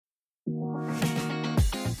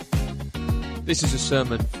This is a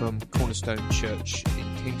sermon from Cornerstone Church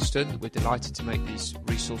in Kingston. We're delighted to make these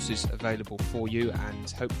resources available for you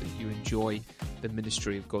and hope that you enjoy the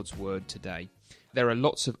ministry of God's Word today. There are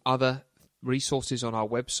lots of other resources on our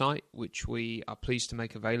website which we are pleased to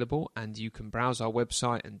make available, and you can browse our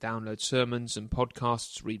website and download sermons and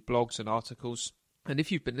podcasts, read blogs and articles. And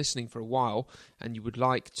if you've been listening for a while and you would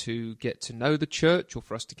like to get to know the church or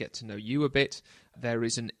for us to get to know you a bit, there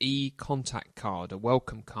is an e-contact card, a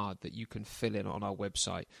welcome card that you can fill in on our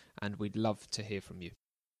website, and we'd love to hear from you.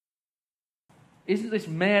 Isn't this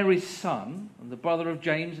Mary's son and the brother of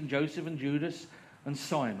James and Joseph and Judas and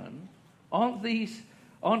Simon? Aren't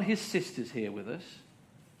his sisters here with us?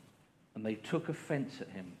 And they took offense at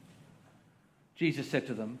him. Jesus said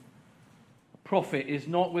to them, "A prophet is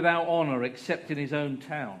not without honor except in his own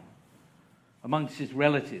town, amongst his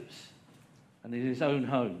relatives, and in his own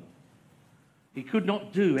home." He could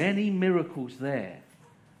not do any miracles there,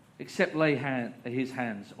 except lay his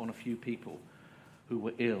hands on a few people who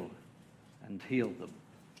were ill and healed them.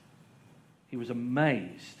 He was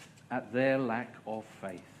amazed at their lack of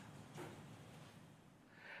faith.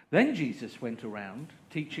 Then Jesus went around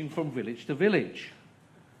teaching from village to village.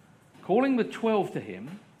 Calling the 12 to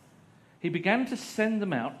him, he began to send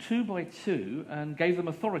them out 2 by 2 and gave them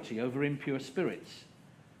authority over impure spirits.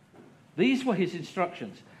 These were his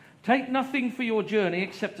instructions. "Take nothing for your journey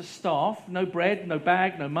except a staff, no bread, no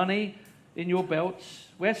bag, no money in your belts.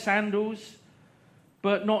 Wear sandals,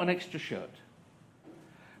 but not an extra shirt.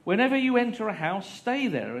 Whenever you enter a house, stay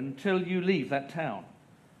there until you leave that town.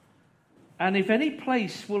 And if any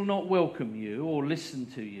place will not welcome you or listen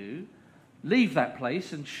to you, leave that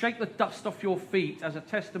place and shake the dust off your feet as a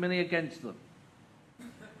testimony against them."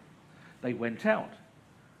 They went out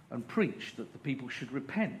and preached that the people should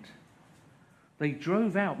repent. They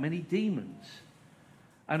drove out many demons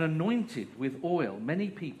and anointed with oil many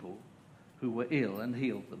people who were ill and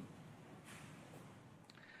healed them.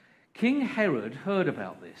 King Herod heard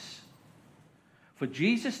about this, for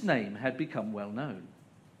Jesus' name had become well known.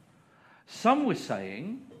 Some were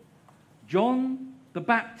saying, "John the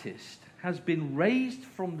Baptist has been raised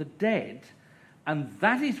from the dead, and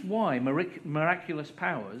that is why miraculous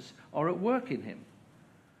powers are at work in him."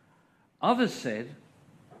 Others said,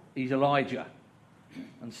 "He's Elijah."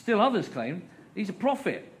 And still others claimed, "He's a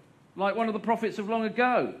prophet, like one of the prophets of long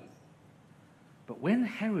ago." But when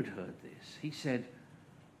Herod heard this, he said,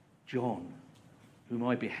 "John, whom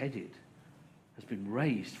I beheaded, has been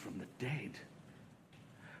raised from the dead."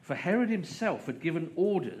 For Herod himself had given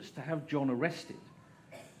orders to have John arrested,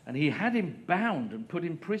 and he had him bound and put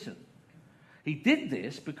in prison. He did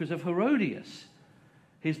this because of Herodias,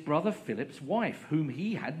 his brother Philip's wife, whom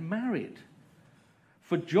he had married.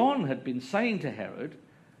 For John had been saying to Herod,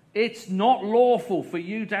 "It's not lawful for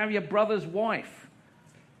you to have your brother's wife."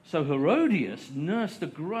 So Herodias nursed a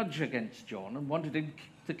grudge against John and wanted him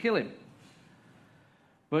to kill him.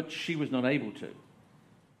 But she was not able to,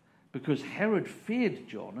 because Herod feared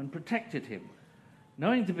John and protected him,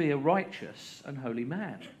 knowing to be a righteous and holy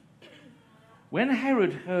man. When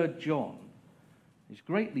Herod heard John, he was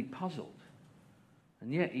greatly puzzled,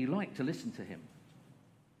 and yet he liked to listen to him.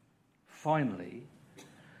 Finally,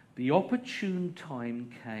 the opportune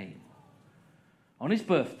time came. On his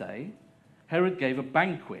birthday, Herod gave a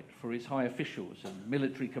banquet for his high officials and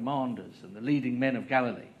military commanders and the leading men of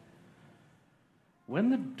Galilee. When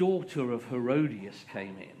the daughter of Herodias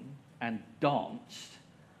came in and danced,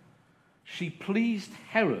 she pleased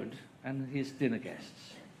Herod and his dinner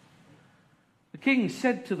guests. The king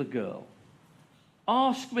said to the girl,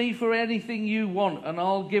 "Ask me for anything you want and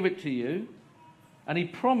I'll give it to you." And he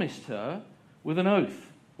promised her with an oath,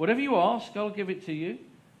 "Whatever you ask, I'll give it to you,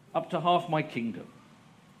 up to half my kingdom."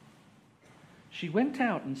 She went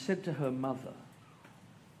out and said to her mother,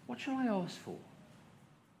 "What shall I ask for?"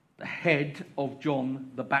 "The head of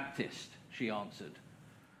John the Baptist," she answered.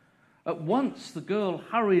 At once the girl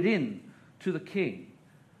hurried in to the king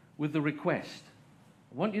with the request,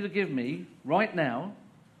 "I want you to give me, right now,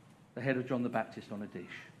 the head of John the Baptist on a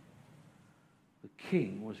dish." The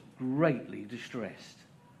king was greatly distressed,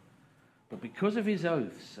 but because of his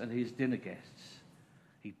oaths and his dinner guests,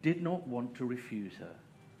 he did not want to refuse her.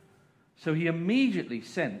 So he immediately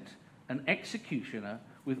sent an executioner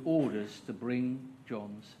with orders to bring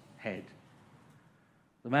John's head.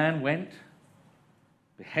 The man went,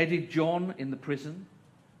 beheaded John in the prison,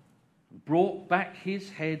 and brought back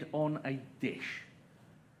his head on a dish.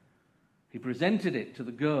 He presented it to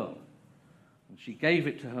the girl, and she gave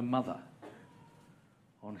it to her mother.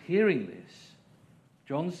 On hearing this,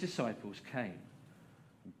 John's disciples came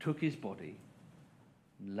and took his body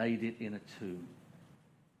and laid it in a tomb.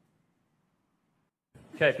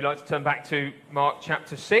 Okay, if you'd like to turn back to Mark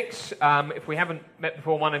chapter 6. If we haven't met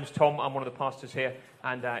before, my name's Tom. I'm one of the pastors here,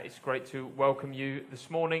 and it's great to welcome you this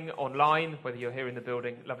morning online, whether you're here in the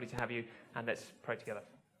building. Lovely to have you, and let's pray together.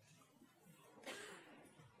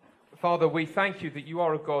 Father, we thank you that you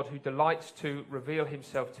are a God who delights to reveal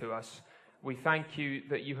himself to us. We thank you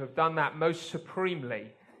that you have done that most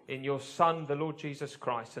supremely in your Son, the Lord Jesus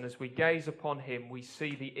Christ, and as we gaze upon him, we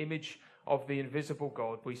see the image of the invisible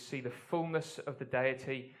God. We see the fullness of the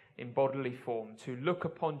deity in bodily form. To look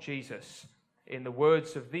upon Jesus in the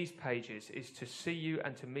words of these pages is to see you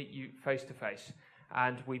and to meet you face to face.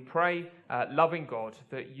 And we pray, loving God,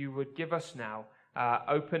 that you would give us now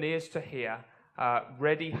open ears to hear,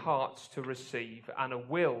 ready hearts to receive, and a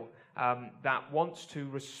will that wants to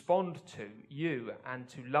respond to you and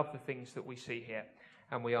to love the things that we see here.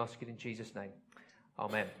 And we ask it in Jesus' name.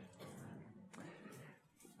 Amen.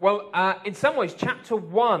 Well, in some ways, chapter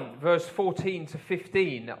 1, verse 14 to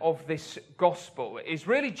 15 of this gospel is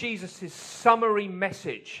really Jesus' summary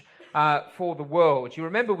message for the world. You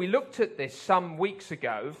remember we looked at this some weeks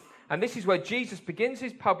ago, and this is where Jesus begins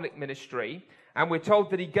his public ministry, and we're told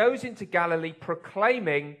that he goes into Galilee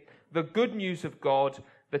proclaiming the good news of God.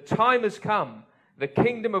 The time has come. The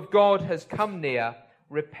kingdom of God has come near.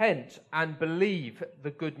 Repent and believe the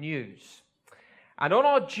good news. And on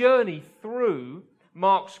our journey through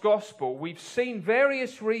Mark's gospel, we've seen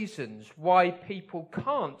various reasons why people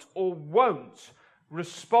can't or won't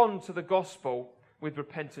respond to the gospel with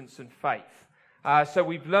repentance and faith. So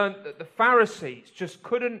we've learned that the Pharisees just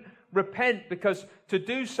couldn't repent because to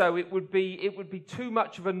do so it would be too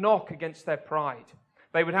much of a knock against their pride.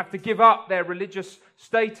 They would have to give up their religious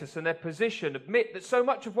status and their position, admit that so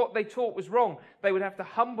much of what they taught was wrong. They would have to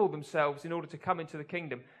humble themselves in order to come into the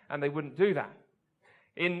kingdom, and they wouldn't do that.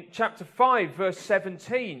 In chapter 5, verse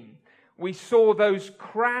 17, we saw those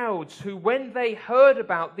crowds who, when they heard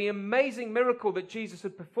about the amazing miracle that Jesus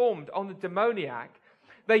had performed on the demoniac,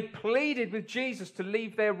 they pleaded with Jesus to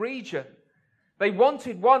leave their region. They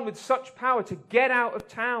wanted one with such power to get out of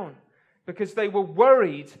town because they were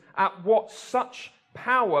worried at what such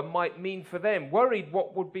power might mean for them, worried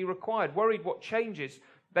what would be required, worried what changes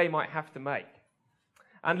they might have to make.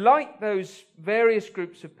 And like those various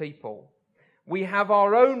groups of people, we have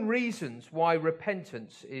our own reasons why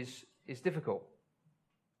repentance is difficult.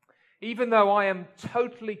 Even though I am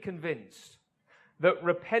totally convinced that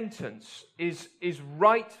repentance is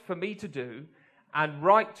right for me to do and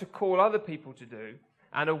right to call other people to do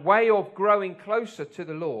and a way of growing closer to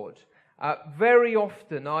the Lord, very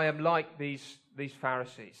often I am like these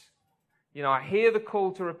Pharisees. You know, I hear the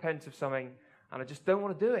call to repent of something and I just don't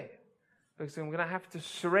want to do it, because I'm going to have to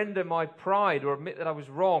surrender my pride or admit that I was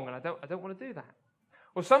wrong, and I don't want to do that.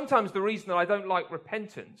 Or sometimes the reason that I don't like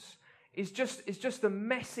repentance is just the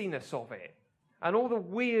messiness of it and all the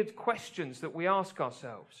weird questions that we ask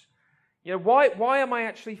ourselves. You know, why am I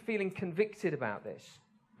actually feeling convicted about this?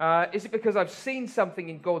 Is it because I've seen something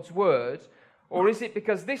in God's word, or is it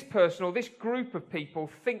because this person or this group of people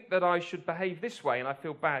think that I should behave this way and I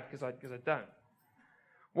feel bad because I don't?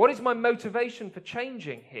 What is my motivation for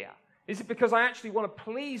changing here? Is it because I actually want to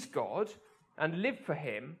please God and live for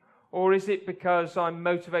him, or is it because I'm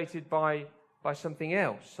motivated by something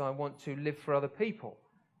else? I want to live for other people.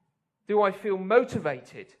 Do I feel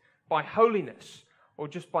motivated by holiness or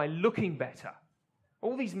just by looking better?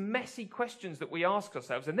 All these messy questions that we ask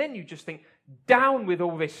ourselves, and then you just think, down with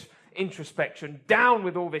all this introspection, down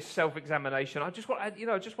with all this self-examination. I just want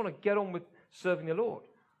to get on with serving the Lord.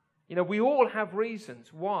 You know, we all have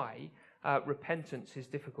reasons why repentance is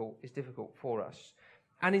difficult for us.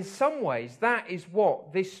 And in some ways, that is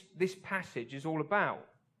what this passage is all about.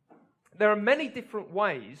 There are many different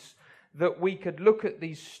ways that we could look at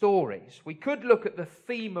these stories. We could look at the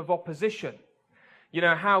theme of opposition. You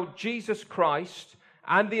know, how Jesus Christ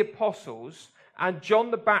and the apostles and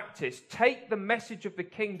John the Baptist take the message of the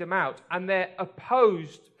kingdom out, and they're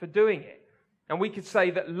opposed for doing it. And we could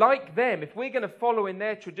say that, like them, if we're going to follow in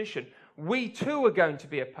their tradition, we too are going to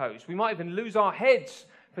be opposed. We might even lose our heads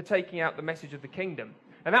for taking out the message of the kingdom.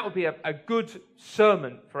 And that would be a good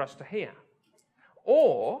sermon for us to hear.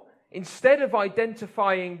 Or, instead of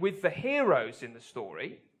identifying with the heroes in the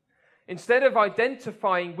story, instead of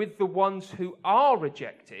identifying with the ones who are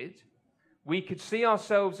rejected, we could see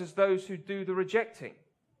ourselves as those who do the rejecting.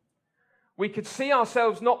 We could see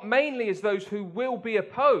ourselves not mainly as those who will be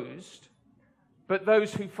opposed, but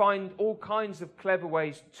those who find all kinds of clever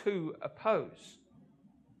ways to oppose.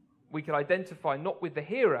 We could identify not with the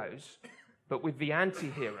heroes, but with the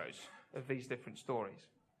anti-heroes of these different stories.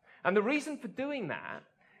 And the reason for doing that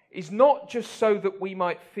is not just so that we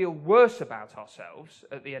might feel worse about ourselves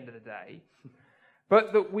at the end of the day,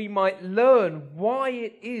 but that we might learn why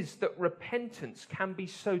it is that repentance can be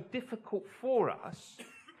so difficult for us.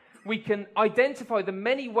 We can identify the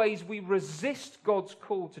many ways we resist God's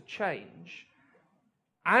call to change,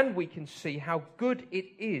 and we can see how good it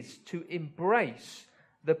is to embrace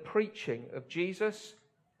the preaching of Jesus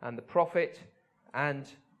and the prophet and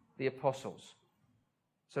the apostles.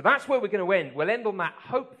 So that's where we're going to end. We'll end on that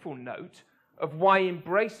hopeful note of why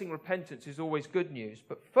embracing repentance is always good news.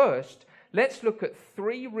 But first, let's look at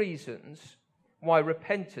 3 reasons why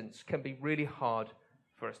repentance can be really hard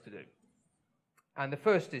for us to do. And the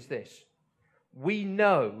first is this: we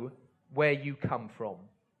know where you come from.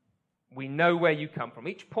 We know where you come from.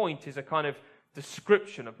 Each point is a kind of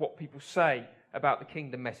description of what people say about the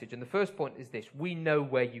kingdom message. And the first point is this: we know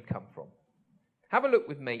where you come from. Have a look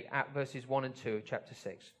with me at verses 1 and 2 of chapter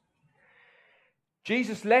 6.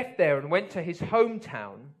 Jesus left there and went to his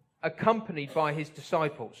hometown, accompanied by his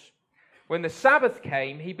disciples. When the Sabbath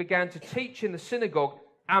came, he began to teach in the synagogue,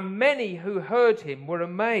 and many who heard him were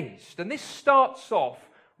amazed. And this starts off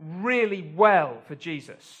really well for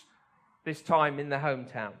Jesus, this time in the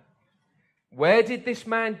hometown. Where did this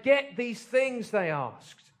man get these things, they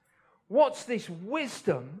asked. What's this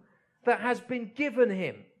wisdom that has been given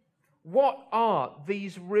him? What are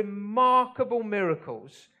these remarkable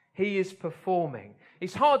miracles he is performing?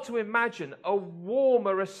 It's hard to imagine a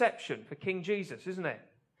warmer reception for King Jesus, isn't it?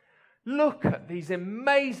 Look at these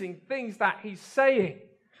amazing things that he's saying.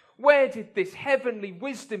 Where did this heavenly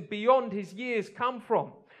wisdom beyond his years come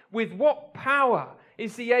from? With what power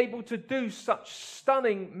is he able to do such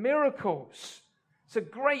stunning miracles? It's a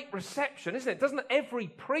great reception, isn't it? Doesn't every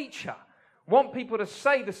preacher want people to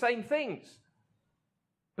say the same things?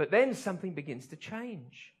 But then something begins to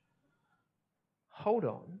change. Hold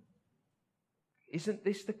on. Isn't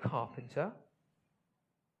this the carpenter?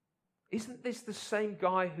 Isn't this the same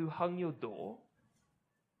guy who hung your door?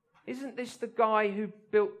 Isn't this the guy who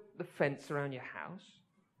built the fence around your house?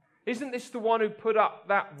 Isn't this the one who put up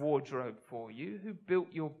that wardrobe for you, who built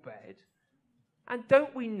your bed? And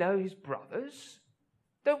don't we know his brothers?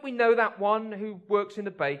 Don't we know that one who works in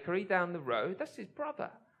the bakery down the road? That's his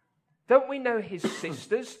brother. Don't we know his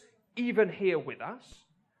sisters, even here with us?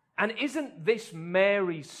 And isn't this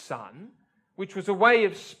Mary's son? Which was a way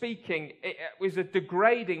of speaking, it was a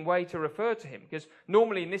degrading way to refer to him, because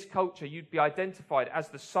normally in this culture you'd be identified as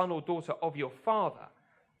the son or daughter of your father.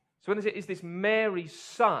 So when it is this Mary's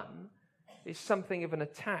son, it's something of an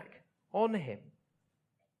attack on him.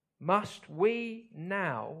 Must we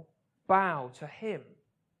now bow to him?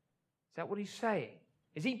 Is that what he's saying?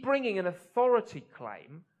 Is he bringing an authority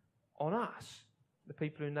claim on us, the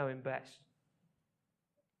people who know him best?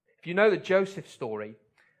 If you know the Joseph story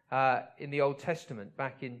in the Old Testament,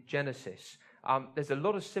 back in Genesis, there's a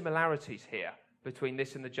lot of similarities here between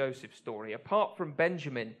this and the Joseph story. Apart from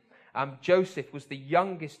Benjamin, Joseph was the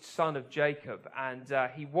youngest son of Jacob, and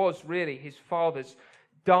he was really his father's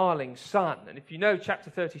darling son. And if you know chapter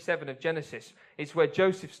 37 of Genesis, it's where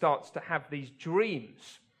Joseph starts to have these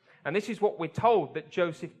dreams. And this is what we're told that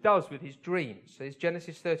Joseph does with his dreams. So it's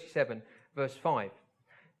Genesis 37, verse 5.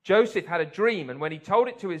 Joseph had a dream, and when he told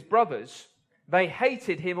it to his brothers, they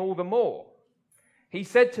hated him all the more. He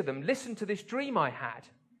said to them, "Listen to this dream I had.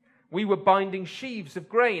 We were binding sheaves of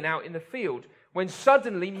grain out in the field, when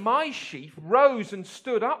suddenly my sheaf rose and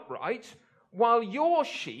stood upright, while your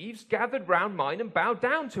sheaves gathered round mine and bowed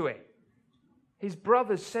down to it." His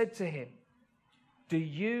brothers said to him, "Do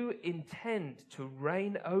you intend to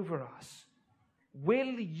reign over us?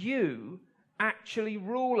 Will you actually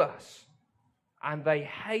rule us?" And they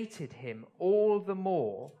hated him all the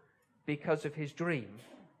more because of his dream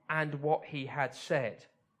and what he had said.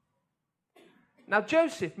 Now,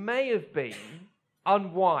 Joseph may have been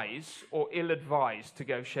unwise or ill-advised to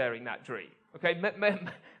go sharing that dream. Okay,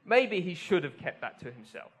 maybe he should have kept that to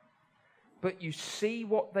himself. But you see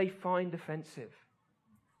what they find offensive?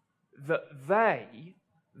 That they,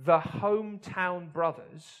 the hometown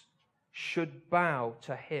brothers, should bow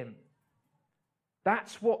to him.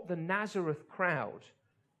 That's what the Nazareth crowd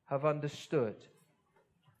have understood.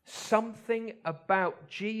 Something about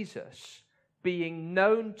Jesus being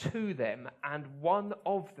known to them and one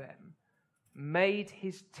of them made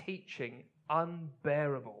his teaching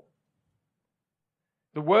unbearable.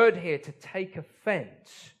 The word here, to take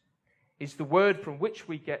offense, is the word from which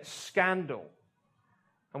we get scandal.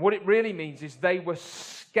 And what it really means is they were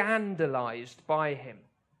scandalized by him.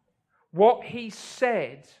 What he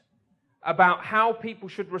said about how people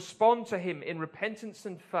should respond to him in repentance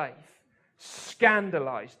and faith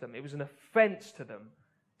scandalized them. It was an offense to them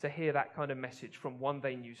to hear that kind of message from one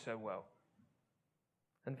they knew so well.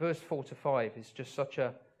 And verse 4 to 5 is just such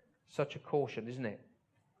such a caution, isn't it?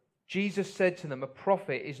 Jesus said to them, a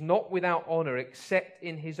prophet is not without honor except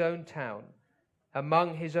in his own town,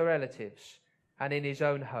 among his relatives, and in his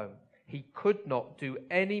own home. He could not do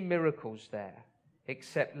any miracles there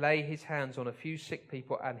except lay his hands on a few sick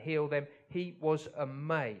people and heal them. He was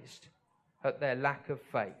amazed at their lack of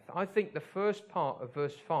faith. I think the first part of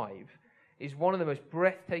verse 5 is one of the most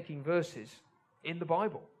breathtaking verses in the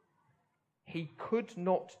Bible. He could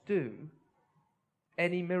not do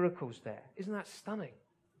any miracles there. Isn't that stunning?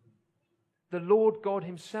 The Lord God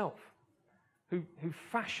himself, who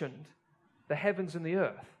fashioned the heavens and the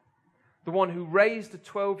earth, the one who raised a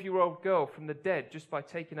 12-year-old girl from the dead just by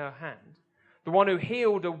taking her hand, the one who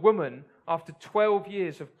healed a woman after 12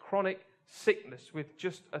 years of chronic sickness with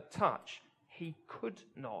just a touch, he could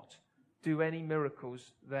not do any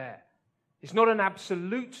miracles there. It's not an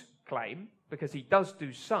absolute claim, because he does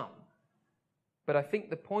do some, but I think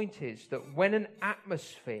the point is that when an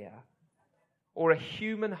atmosphere or a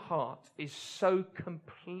human heart is so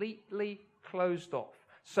completely closed off,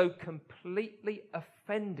 so completely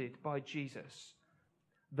offended by Jesus,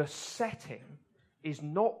 the setting is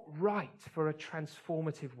not right for a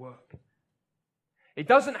transformative work. It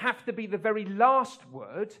doesn't have to be the very last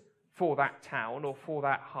word for that town or for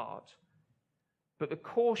that heart, but the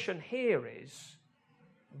caution here is,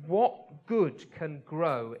 what good can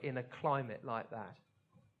grow in a climate like that?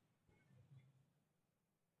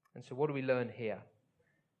 And so what do we learn here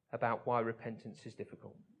about why repentance is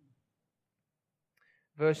difficult?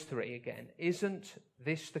 Verse 3 again. Isn't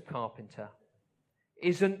this the carpenter?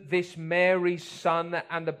 Isn't this Mary's son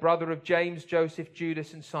and the brother of James, Joseph,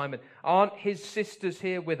 Judas, and Simon? Aren't his sisters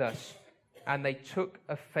here with us? And they took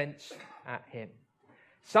offense at him.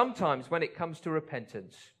 Sometimes when it comes to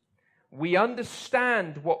repentance, we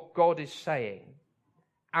understand what God is saying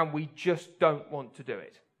and we just don't want to do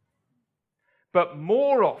it. But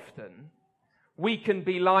more often, we can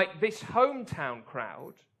be like this hometown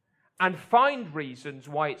crowd and find reasons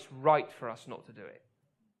why it's right for us not to do it.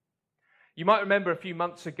 You might remember a few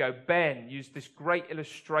months ago, Ben used this great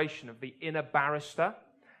illustration of the inner barrister.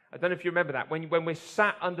 I don't know if you remember that. When we're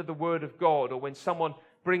sat under the Word of God, or when someone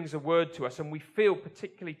brings a word to us and we feel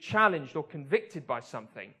particularly challenged or convicted by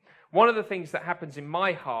something, one of the things that happens in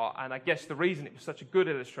my heart, and I guess the reason it was such a good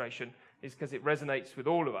illustration is because it resonates with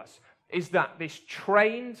all of us, is that this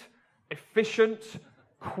trained, efficient,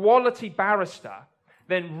 quality barrister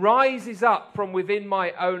then rises up from within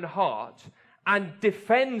my own heart and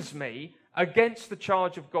defends me against the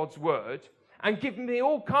charge of God's word and gives me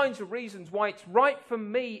all kinds of reasons why it's right for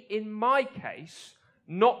me, in my case,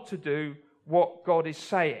 not to do what God is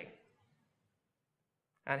saying.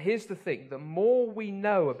 And here's the thing, the more we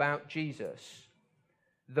know about Jesus,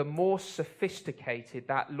 the more sophisticated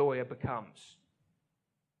that lawyer becomes.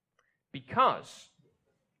 Because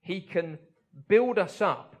he can build us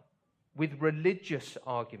up with religious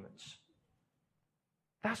arguments.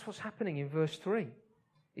 That's what's happening in verse 3.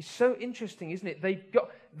 It's so interesting, isn't it?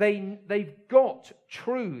 They've got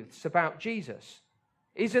truths about Jesus.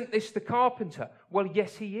 Isn't this the carpenter? Well,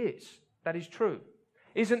 yes, he is. That is true.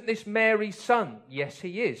 Isn't this Mary's son? Yes,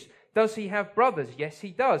 he is. Does he have brothers? Yes,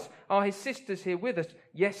 he does. Are his sisters here with us?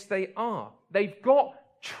 Yes, they are. They've got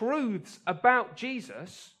truths about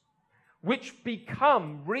Jesus which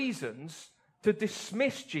become reasons to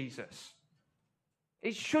dismiss Jesus.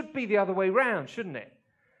 It should be the other way round, shouldn't it?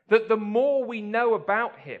 That the more we know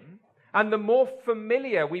about him and the more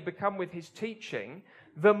familiar we become with his teaching,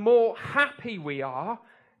 the more happy we are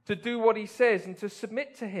to do what he says and to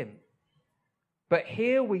submit to him. But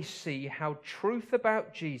here we see how truth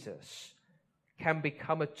about Jesus can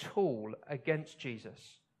become a tool against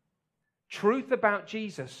Jesus. Truth about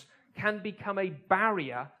Jesus can become a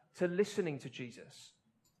barrier to listening to Jesus.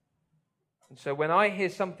 And so when I hear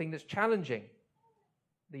something that's challenging,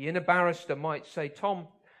 the inner barrister might say, Tom,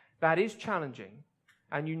 that is challenging,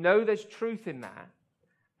 and you know there's truth in that,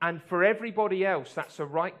 and for everybody else that's a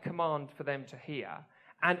right command for them to hear,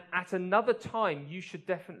 and at another time you should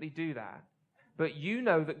definitely do that, but you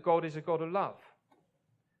know that God is a God of love,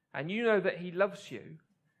 and you know that he loves you,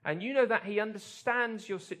 and you know that he understands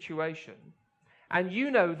your situation, and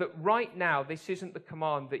you know that right now this isn't the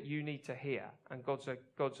command that you need to hear, and God's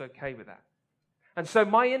okay with that. And so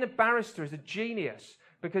my inner barrister is a genius,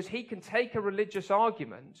 because he can take a religious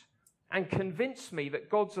argument and convince me that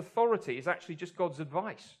God's authority is actually just God's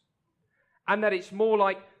advice, and that it's more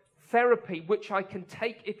like therapy which I can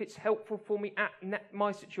take if it's helpful for me at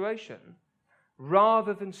my situation,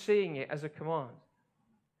 rather than seeing it as a command.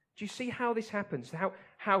 Do you see how this happens?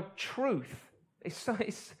 How truth, it's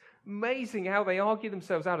amazing how they argue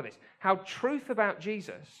themselves out of this. How truth about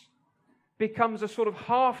Jesus becomes a sort of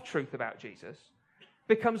half-truth about Jesus,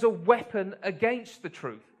 becomes a weapon against the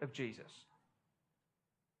truth of Jesus.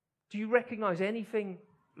 Do you recognize anything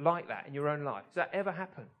like that in your own life? Does that ever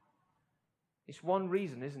happen? It's one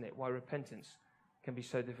reason, isn't it, why repentance can be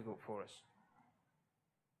so difficult for us.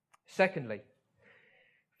 Secondly,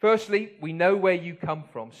 firstly, we know where you come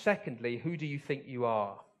from. Secondly, who do you think you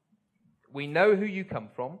are? We know who you come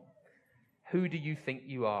from. Who do you think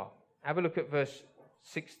you are? Have a look at verse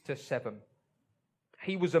 6 to 7.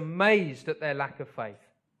 He was amazed at their lack of faith.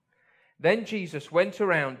 Then Jesus went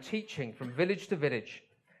around teaching from village to village.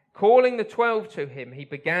 Calling the 12 to him, he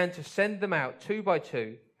began to send them out 2 by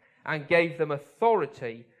 2 and gave them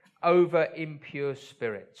authority over impure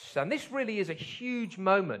spirits. And this really is a huge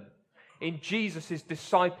moment in Jesus'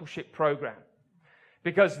 discipleship program,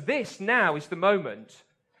 because this now is the moment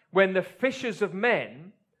when the fishers of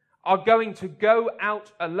men are going to go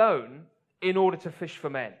out alone in order to fish for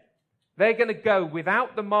men. They're going to go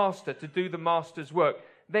without the master to do the master's work.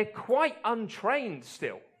 They're quite untrained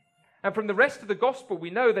still. And from the rest of the gospel, we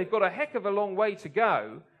know they've got a heck of a long way to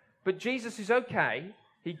go, but Jesus is okay.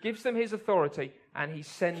 He gives them his authority and he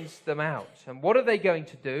sends them out. And what are they going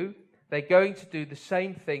to do? They're going to do the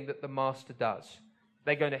same thing that the master does.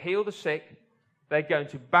 They're going to heal the sick, they're going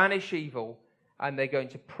to banish evil, and they're going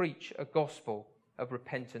to preach a gospel of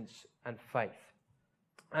repentance and faith.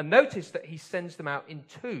 And notice that he sends them out in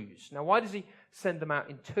twos. Now, why does he send them out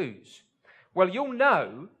in twos? Well, you'll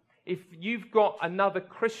know if you've got another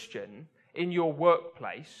Christian in your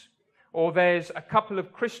workplace, or there's a couple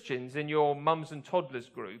of Christians in your mums and toddlers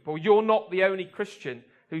group, or you're not the only Christian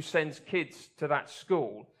who sends kids to that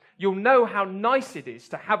school, you'll know how nice it is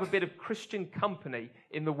to have a bit of Christian company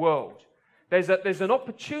in the world. There's an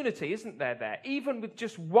opportunity, isn't there? Even with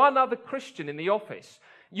just one other Christian in the office,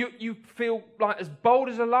 you feel like as bold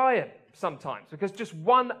as a lion sometimes, because just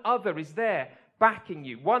one other is there backing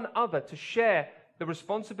you, one other to share the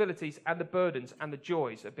responsibilities and the burdens and the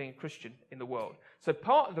joys of being a Christian in the world. So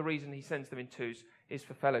part of the reason he sends them in twos is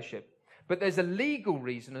for fellowship. But there's a legal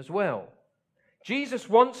reason as well. Jesus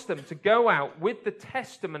wants them to go out with the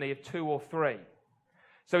testimony of 2 or 3.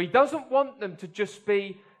 So he doesn't want them to just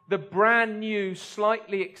be the brand new,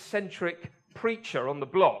 slightly eccentric preacher on the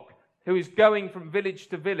block who is going from village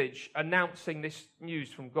to village announcing this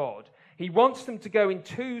news from God. He wants them to go in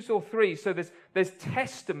 2s or 3s, so there's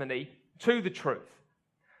testimony to the truth.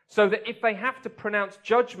 So that if they have to pronounce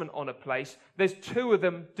judgment on a place, there's 2 of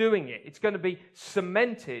them doing it. It's going to be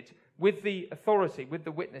cemented with the authority, with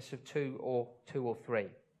the witness of 2 or 3.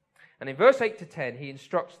 And in verse 8 to 10, he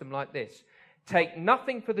instructs them like this: take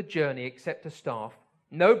nothing for the journey except a staff,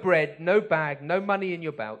 no bread, no bag, no money in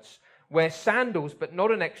your belts. Wear sandals, but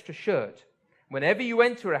not an extra shirt. Whenever you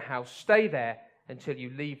enter a house, stay there until you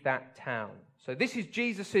leave that town. So this is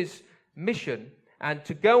Jesus' mission, and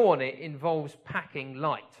to go on it involves packing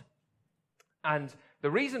light. And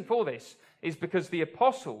the reason for this is because the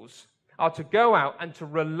apostles are to go out and to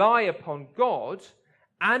rely upon God,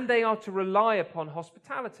 and they are to rely upon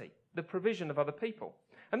hospitality, the provision of other people.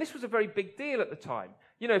 And this was a very big deal at the time.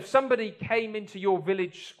 You know, if somebody came into your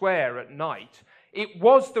village square at night, it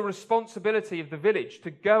was the responsibility of the village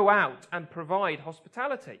to go out and provide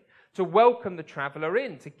hospitality, to welcome the traveller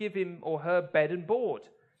in, to give him or her bed and board.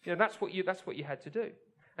 You know, that's what you had to do.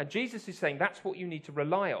 And Jesus is saying that's what you need to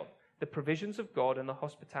rely on, the provisions of God and the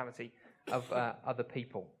hospitality of other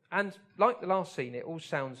people. And like the last scene, it all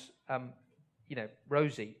sounds,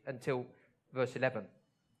 rosy until verse 11.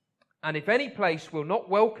 And if any place will not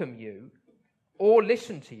welcome you or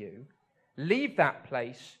listen to you, leave that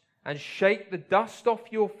place and shake the dust off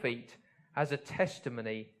your feet as a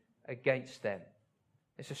testimony against them.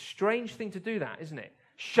 It's a strange thing to do that, isn't it?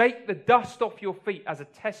 Shake the dust off your feet as a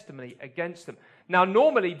testimony against them. Now,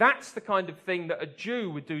 normally, that's the kind of thing that a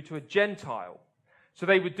Jew would do to a Gentile. So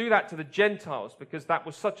they would do that to the Gentiles because that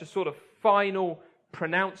was such a sort of final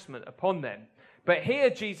pronouncement upon them. But here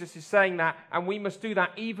Jesus is saying that, and we must do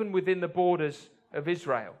that even within the borders of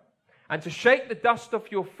Israel. And to shake the dust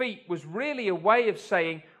off your feet was really a way of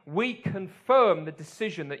saying, we confirm the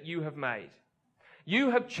decision that you have made. You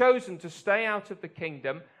have chosen to stay out of the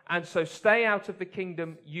kingdom, and so stay out of the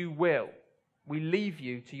kingdom you will. We leave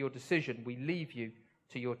you to your decision. We leave you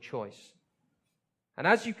to your choice. And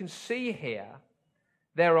as you can see here,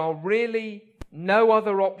 there are really no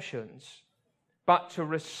other options but to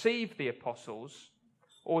receive the apostles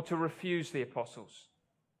or to refuse the apostles.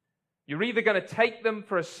 You're either going to take them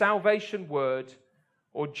for a salvation word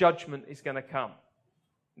or judgment is going to come.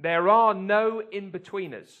 There are no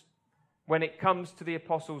in-betweeners when it comes to the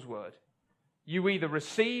apostles' word. You either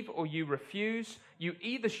receive or you refuse. You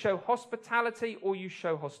either show hospitality or you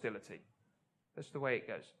show hostility. That's the way it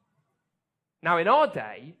goes. Now, in our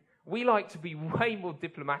day, we like to be way more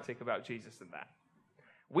diplomatic about Jesus than that.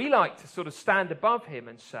 We like to sort of stand above him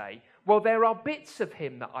and say, well, there are bits of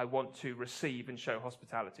him that I want to receive and show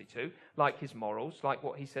hospitality to, like his morals, like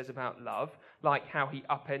what he says about love, like how he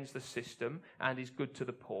upends the system and is good to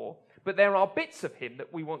the poor. But there are bits of him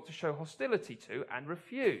that we want to show hostility to and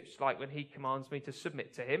refuse, like when he commands me to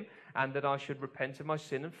submit to him and that I should repent of my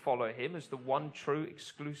sin and follow him as the one true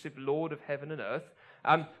exclusive Lord of heaven and earth.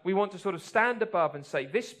 We want to sort of stand above and say,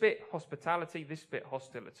 this bit hospitality, this bit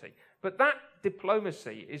hostility. But that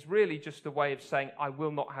diplomacy is really just a way of saying, I will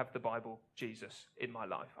not have the Bible Jesus in my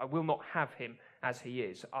life. I will not have him as he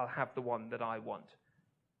is. I'll have the one that I want.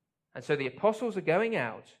 And so the apostles are going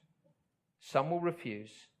out. Some will refuse,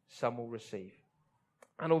 some will receive.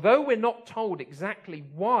 And although we're not told exactly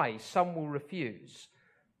why some will refuse,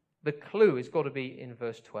 the clue has got to be in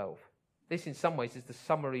verse 12. This, in some ways, is the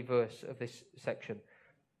summary verse of this section.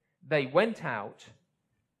 They went out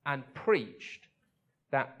and preached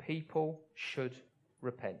that people should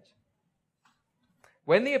repent.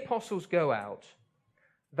 When the apostles go out,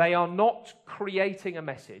 they are not creating a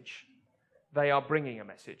message, they are bringing a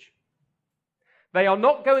message. They are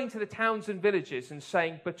not going to the towns and villages and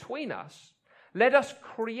saying, between us, let us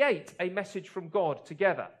create a message from God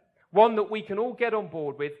together, one that we can all get on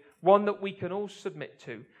board with, one that we can all submit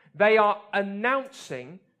to. They are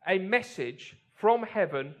announcing a message from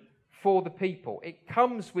heaven for the people. It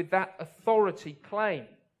comes with that authority claim.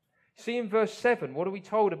 See in verse 7, what are we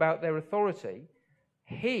told about their authority?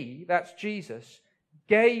 He, that's Jesus,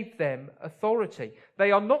 gave them authority.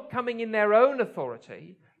 They are not coming in their own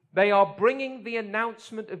authority. They are bringing the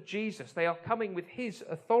announcement of Jesus. They are coming with his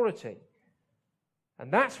authority.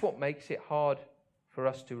 And that's what makes it hard for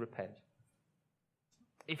us to repent.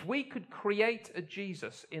 If we could create a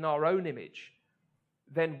Jesus in our own image,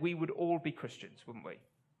 then we would all be Christians, wouldn't we?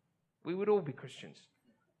 We would all be Christians.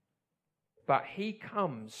 But he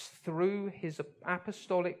comes through his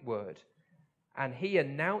apostolic word and he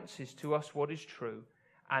announces to us what is true,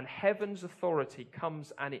 and heaven's authority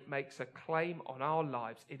comes and it makes a claim on our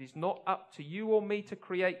lives. It is not up to you or me to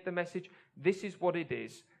create the message. This is what it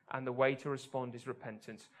is, and the way to respond is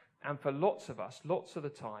repentance. And for lots of us, lots of the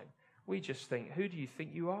time, we just think, who do you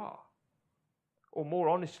think you are? Or more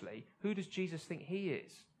honestly, who does Jesus think he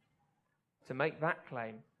is to make that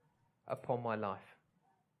claim upon my life?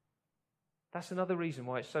 That's another reason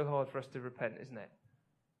why it's so hard for us to repent, isn't it?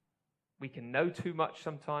 We can know too much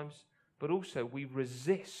sometimes, but also we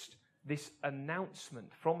resist this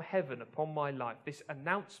announcement from heaven upon my life, this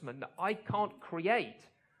announcement that I can't create,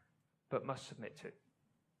 but must submit to.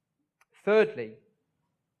 Thirdly,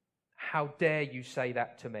 how dare you say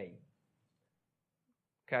that to me?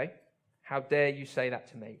 Okay? How dare you say that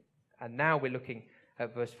to me? And now we're looking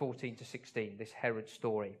at verse 14 to 16, this Herod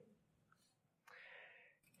story.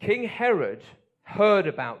 King Herod heard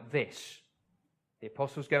about this, the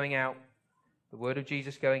apostles going out, the word of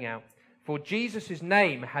Jesus going out, for Jesus'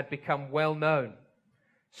 name had become well known.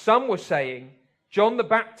 Some were saying, John the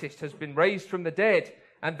Baptist has been raised from the dead,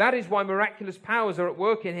 and that is why miraculous powers are at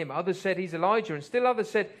work in him. Others said he's Elijah, and still others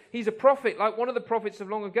said he's a prophet, like one of the prophets of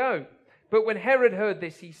long ago. But when Herod heard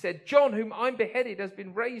this, he said, John, whom I beheaded, has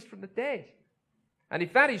been raised from the dead. And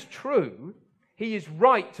if that is true, he is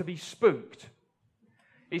right to be spooked.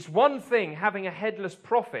 It's one thing having a headless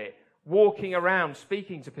prophet walking around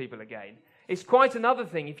speaking to people again. It's quite another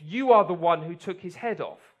thing if you are the one who took his head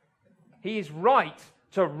off. He is right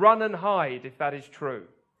to run and hide if that is true.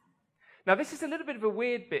 Now, this is a little bit of a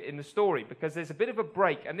weird bit in the story because there's a bit of a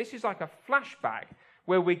break, and this is like a flashback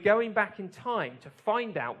where we're going back in time to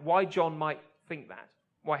find out why John might think that,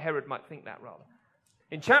 why Herod might think that, rather.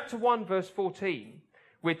 In chapter 1, verse 14,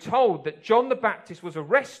 we're told that John the Baptist was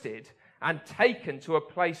arrested and taken to a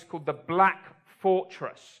place called the Black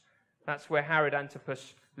Fortress. That's where Herod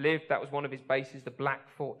Antipas lived. That was one of his bases, the Black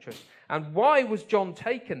Fortress. And why was John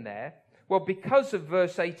taken there? Well, because of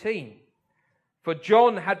verse 18. For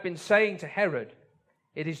John had been saying to Herod,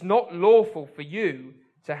 it is not lawful for you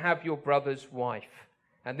to have your brother's wife.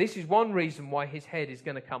 And this is one reason why his head is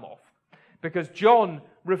going to come off. Because John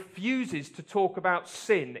refuses to talk about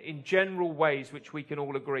sin in general ways which we can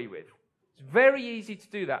all agree with. It's very easy to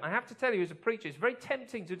do that. I have to tell you as a preacher, it's very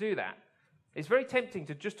tempting to do that. It's very tempting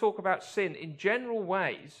to just talk about sin in general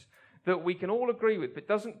ways that we can all agree with, but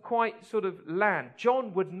doesn't quite sort of land.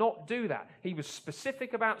 John would not do that. He was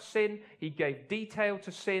specific about sin. He gave detail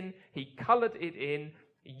to sin. He coloured it in.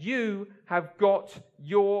 You have got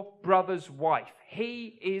your brother's wife.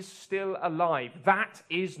 He is still alive. That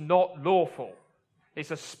is not lawful.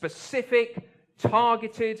 It's a specific,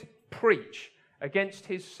 targeted preach against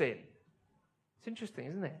his sin. It's interesting,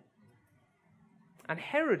 isn't it? And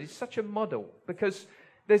Herod is such a model because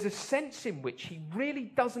there's a sense in which he really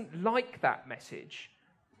doesn't like that message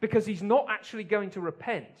because he's not actually going to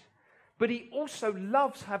repent. But he also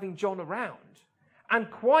loves having John around and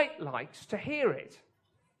quite likes to hear it.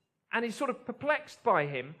 And he's sort of perplexed by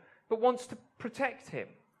him, but wants to protect him.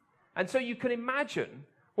 And so you can imagine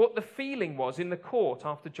what the feeling was in the court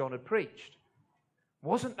after John had preached.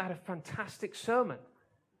 Wasn't that a fantastic sermon?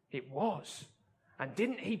 It was. And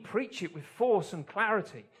didn't he preach it with force and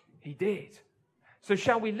clarity? He did. So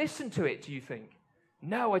shall we listen to it, do you think?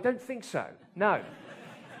 No, I don't think so. No.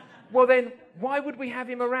 Well then, why would we have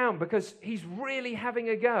him around? Because he's really having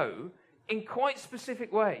a go in quite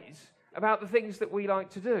specific ways about the things that we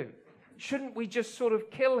like to do. Shouldn't we just sort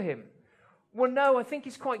of kill him? Well, no, I think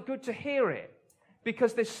it's quite good to hear it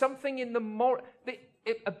because there's something in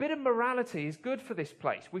a bit of morality is good for this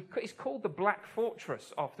place. It's called the Black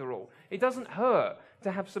Fortress, after all. It doesn't hurt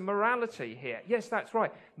to have some morality here. Yes, that's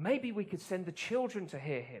right. Maybe we could send the children to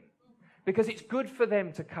hear him because it's good for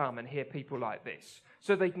them to come and hear people like this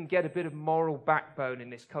so they can get a bit of moral backbone in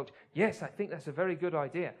this culture. Yes, I think that's a very good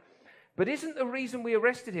idea. But isn't the reason we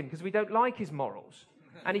arrested him because we don't like his morals?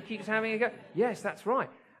 And he keeps having a go. Yes, that's right.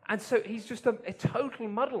 And so he's just a total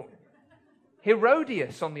muddle.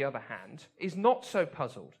 Herodias, on the other hand, is not so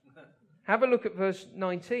puzzled. Have a look at verse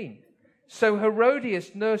 19. So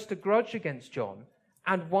Herodias nursed a grudge against John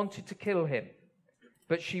and wanted to kill him.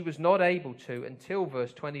 But she was not able to until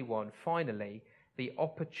verse 21. Finally, the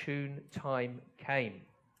opportune time came.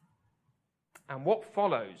 And what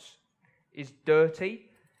follows is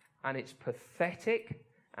dirty, and it's pathetic,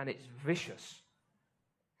 and it's vicious.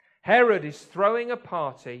 Herod is throwing a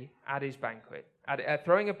party at his banquet,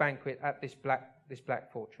 throwing a banquet at this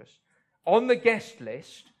black fortress. On the guest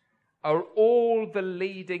list are all the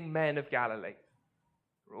leading men of Galilee.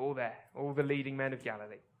 They're all there, all the leading men of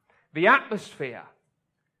Galilee. The atmosphere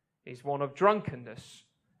is one of drunkenness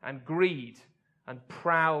and greed and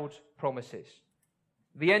proud promises.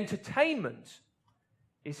 The entertainment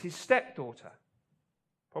is his stepdaughter,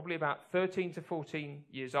 probably about 13 to 14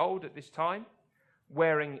 years old at this time,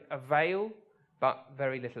 wearing a veil, but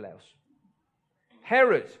very little else.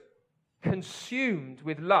 Herod, consumed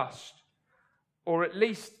with lust, or at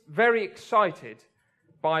least very excited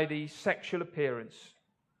by the sexual appearance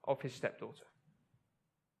of his stepdaughter.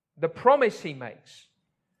 The promise he makes,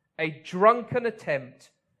 a drunken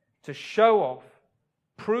attempt to show off,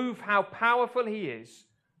 prove how powerful he is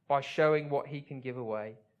by showing what he can give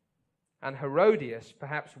away. And Herodias,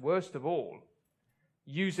 perhaps worst of all,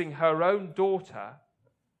 using her own daughter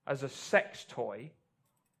as a sex toy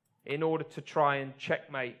in order to try and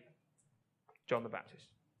checkmate John the Baptist.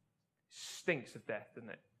 Stinks of death, doesn't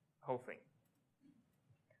it? The whole thing.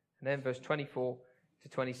 And then verse 24 to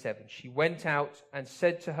 27. She went out and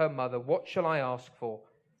said to her mother, "What shall I ask for?"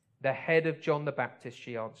 "The head of John the Baptist,"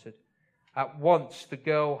 she answered. At once the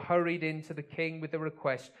girl hurried in to the king with the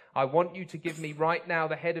request, "I want you to give me right now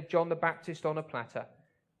the head of John the Baptist on a platter."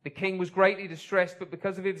 The king was greatly distressed, but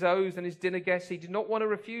because of his oaths and his dinner guests, he did not want to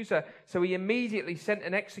refuse her. So he immediately sent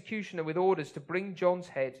an executioner with orders to bring John's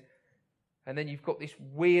head. And then you've got this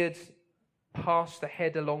weird pass the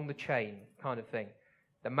head along the chain kind of thing.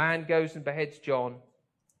 The man goes and beheads John.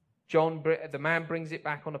 The man brings it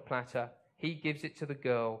back on a platter. He gives it to the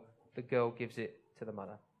girl. The girl gives it to the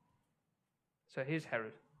mother. So here's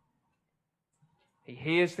Herod. He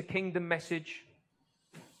hears the kingdom message.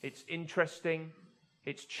 It's interesting.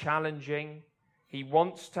 It's challenging. He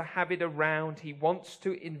wants to have it around. He wants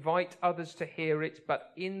to invite others to hear it.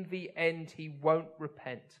 But in the end, he won't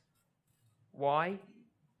repent. Why?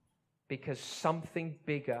 Because something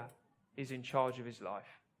bigger is in charge of his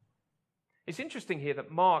life. It's interesting here that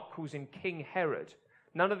Mark calls him King Herod.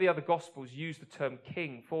 None of the other Gospels use the term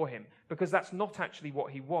king for him because that's not actually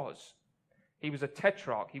what he was. He was a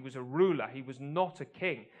tetrarch. He was a ruler. He was not a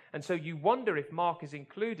king. And so you wonder if Mark has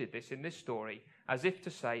included this in this story as if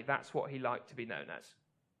to say that's what he liked to be known as.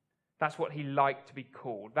 That's what he liked to be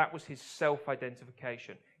called. That was his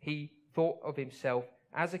self-identification. He thought of himself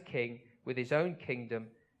as a king with his own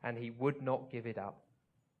kingdom, and he would not give it up.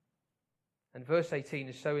 And verse 18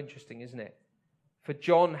 is so interesting, isn't it? For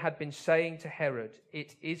John had been saying to Herod,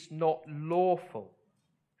 "It is not lawful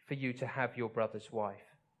for you to have your brother's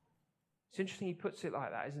wife." It's interesting he puts it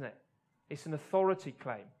like that, isn't it? It's an authority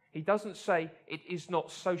claim. He doesn't say it is not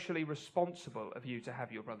socially responsible of you to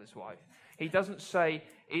have your brother's wife. He doesn't say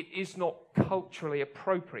it is not culturally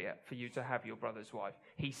appropriate for you to have your brother's wife.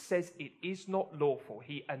 He says it is not lawful.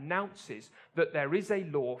 He announces that there is a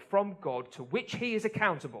law from God to which he is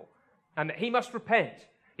accountable and that he must repent.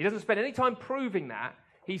 He doesn't spend any time proving that.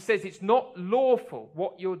 He says it's not lawful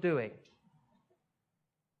what you're doing.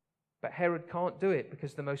 But Herod can't do it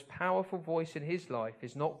because the most powerful voice in his life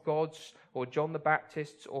is not God's or John the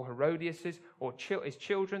Baptist's or Herodias's or his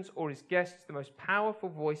children's or his guests. The most powerful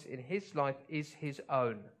voice in his life is his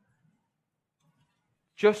own.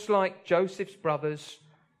 Just like Joseph's brothers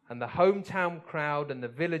and the hometown crowd and the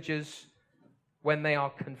villagers, when they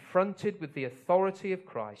are confronted with the authority of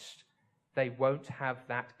Christ, they won't have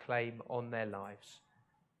that claim on their lives.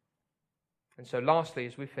 And so lastly,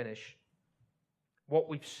 as we finish, what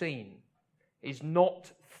we've seen is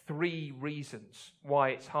not 3 reasons why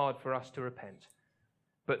it's hard for us to repent,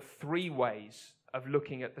 but 3 ways of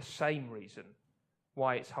looking at the same reason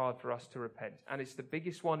why it's hard for us to repent. And it's the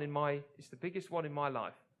biggest one in my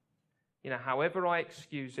life. You know, however I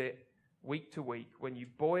excuse it week to week, when you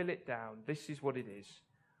boil it down, this is what it is.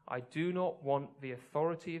 I do not want the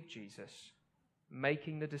authority of Jesus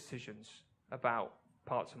making the decisions about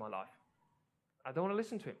parts of my life. I don't want to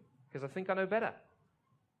listen to him because I think I know better.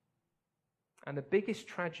 And the biggest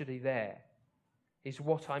tragedy there is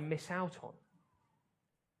what I miss out on.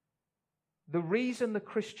 The reason the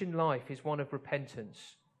Christian life is one of repentance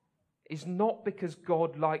is not because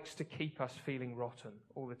God likes to keep us feeling rotten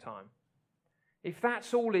all the time. If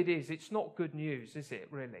that's all it is, it's not good news, is it,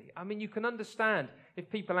 really? I mean, you can understand if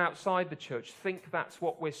people outside the church think that's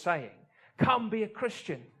what we're saying. Come be a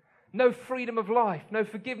Christian. No freedom of life, no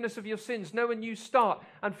forgiveness of your sins, no new start,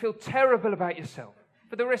 and feel terrible about yourself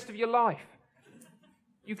for the rest of your life.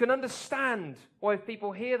 You can understand why if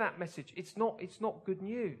people hear that message, it's not good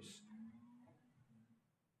news.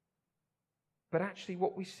 But actually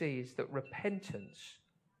what we see is that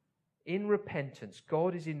in repentance,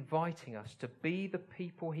 God is inviting us to be the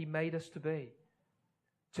people he made us to be,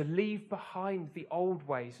 to leave behind the old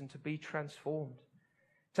ways and to be transformed,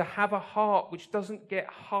 to have a heart which doesn't get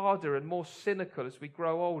harder and more cynical as we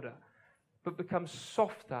grow older, but becomes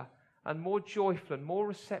softer and more joyful and more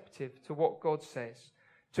receptive to what God says,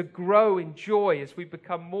 to grow in joy as we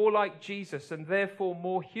become more like Jesus and therefore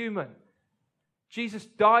more human. Jesus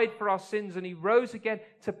died for our sins and he rose again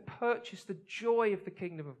to purchase the joy of the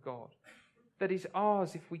kingdom of God that is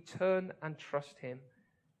ours if we turn and trust him.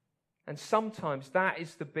 And sometimes that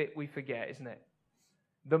is the bit we forget, isn't it?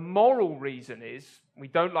 The moral reason is we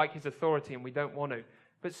don't like his authority and we don't want to.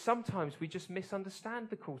 But sometimes we just misunderstand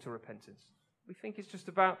the call to repentance. We think it's just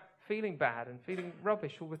about feeling bad and feeling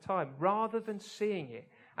rubbish all the time, rather than seeing it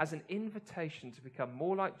as an invitation to become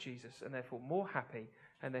more like Jesus and therefore more happy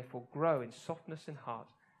and therefore grow in softness in heart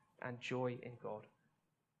and joy in God.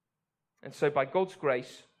 And so by God's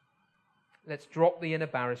grace, let's drop the inner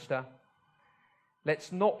barrister.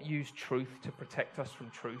 Let's not use truth to protect us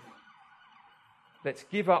from truth. Let's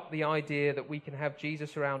give up the idea that we can have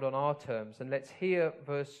Jesus around on our terms. And let's hear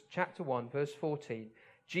chapter 1, verse 14.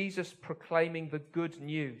 Jesus proclaiming the good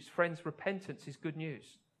news. Friends, repentance is good news.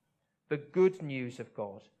 The good news of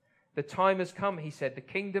God. The time has come, he said. The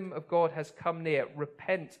kingdom of God has come near.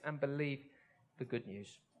 Repent and believe the good news.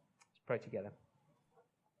 Let's pray together.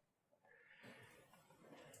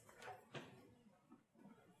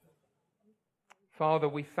 Father,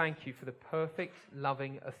 we thank you for the perfect,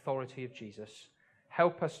 loving authority of Jesus.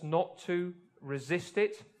 Help us not to resist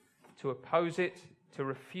it, to oppose it, to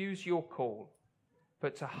refuse your call,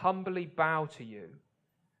 but to humbly bow to you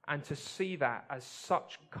and to see that as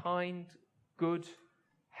such kind, good,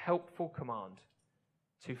 helpful command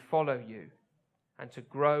to follow you and to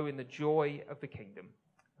grow in the joy of the kingdom.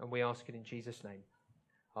 And we ask it in Jesus' name.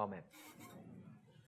 Amen.